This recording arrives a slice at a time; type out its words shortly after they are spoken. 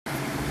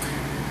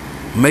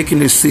making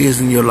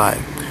decisions in your life.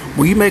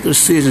 When you make a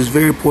decision, it's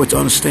very important to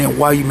understand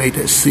why you made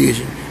that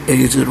decision,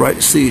 and it's the right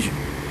decision.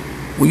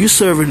 When you're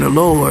serving the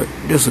Lord,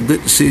 that's a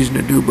good decision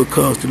to do,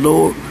 because the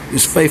Lord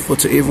is faithful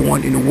to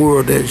everyone in the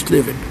world that is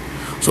living.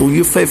 So when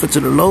you're faithful to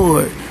the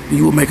Lord, then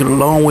you will make it a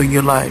long way in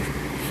your life.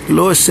 The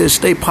Lord says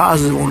stay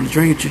positive on the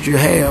dreams that you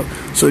have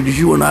so that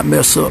you will not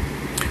mess up.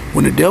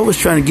 When the devil is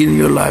trying to get in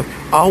your life,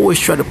 always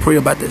try to pray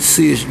about that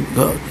decision,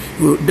 because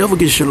when the devil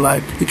gets your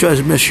life, he tries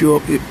to mess you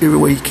up every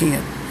way he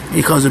can. And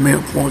he comes in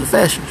many forms and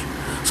fashions.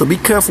 So be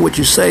careful what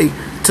you say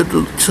to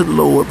the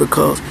Lord,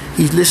 because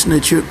he's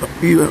listening to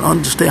you and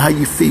understand how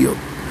you feel.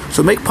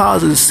 So make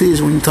positive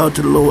decisions when you talk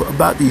to the Lord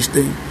about these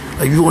things.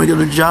 Like if you want to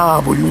get a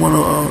job or you want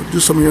to do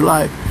something in your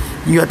life,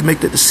 you have to make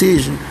that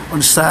decision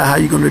and decide how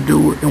you're going to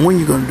do it and when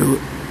you're going to do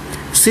it.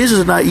 Decisions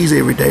are not easy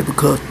every day,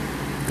 because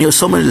there's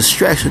so many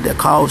distractions that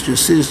cause your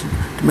decision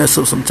to mess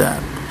up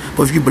sometimes.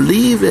 But if you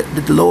believe that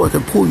the Lord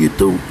can pull you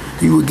through,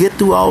 then you will get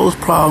through all those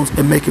problems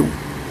and make it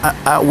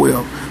out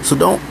well. So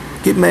don't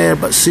get mad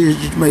about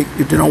decisions you make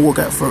if they don't work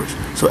out first.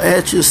 So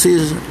add your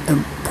decisions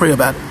and pray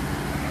about it.